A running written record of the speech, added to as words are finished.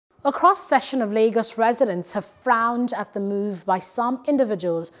A cross-section of Lagos residents have frowned at the move by some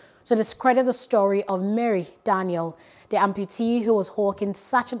individuals to discredit the story of Daniel, the amputee who was hawking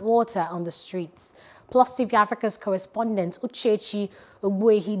sachet water on the streets. Plus TV Africa's correspondent Uchechi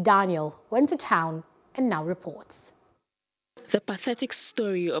Ogbuehi-Daniel went to town and now reports. The pathetic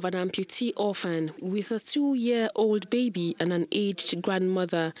story of an amputee orphan with a 2-year-old baby and an aged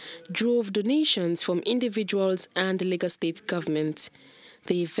grandmother drove donations from individuals and the Lagos state government.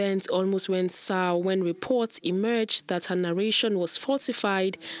 The event almost went sour when reports emerged that her narration was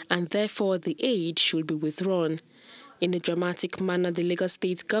falsified and therefore the aid should be withdrawn. In a dramatic manner, the Lagos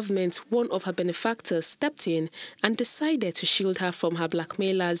state government, one of her benefactors, stepped in and decided to shield her from her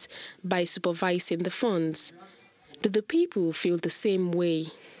blackmailers by supervising the funds. Do the people feel the same way?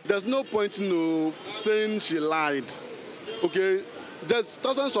 There's no point in saying she lied. Okay, there's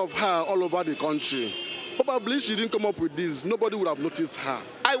thousands of her all over the country. Probably if she didn't come up with this, nobody would have noticed her.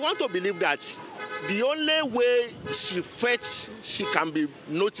 I want to believe that the only way she felt she can be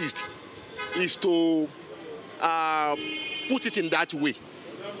noticed is to put it in that way.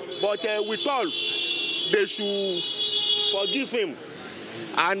 But with all, they should forgive him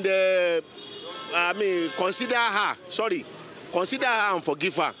and consider her and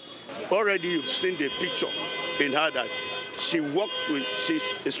forgive her. Already you've seen the picture in her that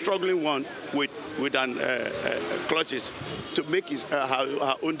she's a struggling one with an clutches to make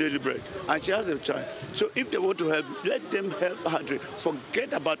her own daily bread. And she has a child. So if they want to help, let them help her.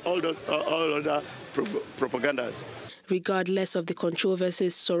 Forget about all other propagandas. Regardless of the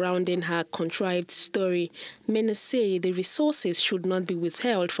controversies surrounding her contrived story, many say the resources should not be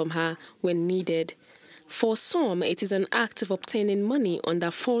withheld from her when needed. For some, it is an act of obtaining money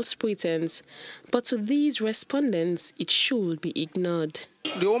under false pretense, but to these respondents, it should be ignored.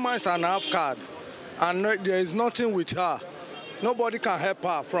 The woman is an half card, and there is nothing with her. Nobody can help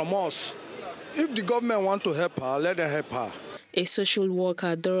her from us. If the government want to help her, let them help her. A social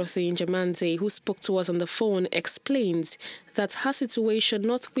worker, Dorothy Njamanze, who spoke to us on the phone, explains that her situation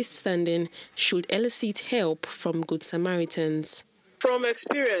notwithstanding should elicit help from Good Samaritans. From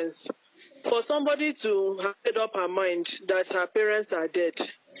experience, for somebody to have made up her mind that her parents are dead,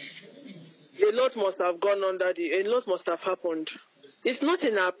 a lot must have gone under a lot must have happened. It's not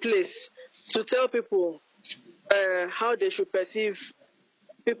in our place to tell people how they should perceive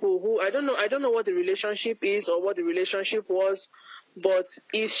people who, I don't know what the relationship is or what the relationship was, but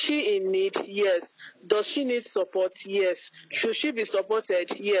is she in need? Yes. Does she need support? Yes. Should she be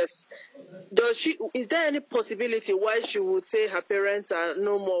supported? Yes. Is there any possibility why she would say her parents are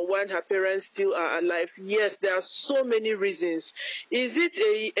no more when her parents still are alive? Yes, there are so many reasons. Is it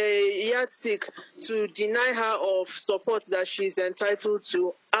a yardstick to deny her of support that she's entitled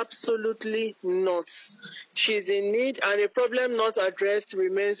to? Absolutely not. She's in need, and a problem not addressed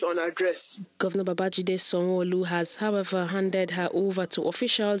remains unaddressed. Governor Babajide Sanwo-Olu has, however, handed her over to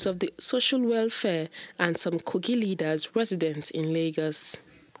officials of the social welfare and some Kogi leaders resident in Lagos.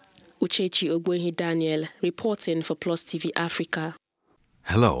 Uchechi Ogbuehi-Daniel reporting for Plus TV Africa.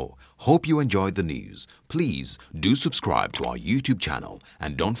 Hello, hope you enjoyed the news. Please do subscribe to our YouTube channel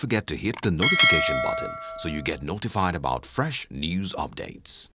and don't forget to hit the notification button so you get notified about fresh news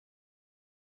updates.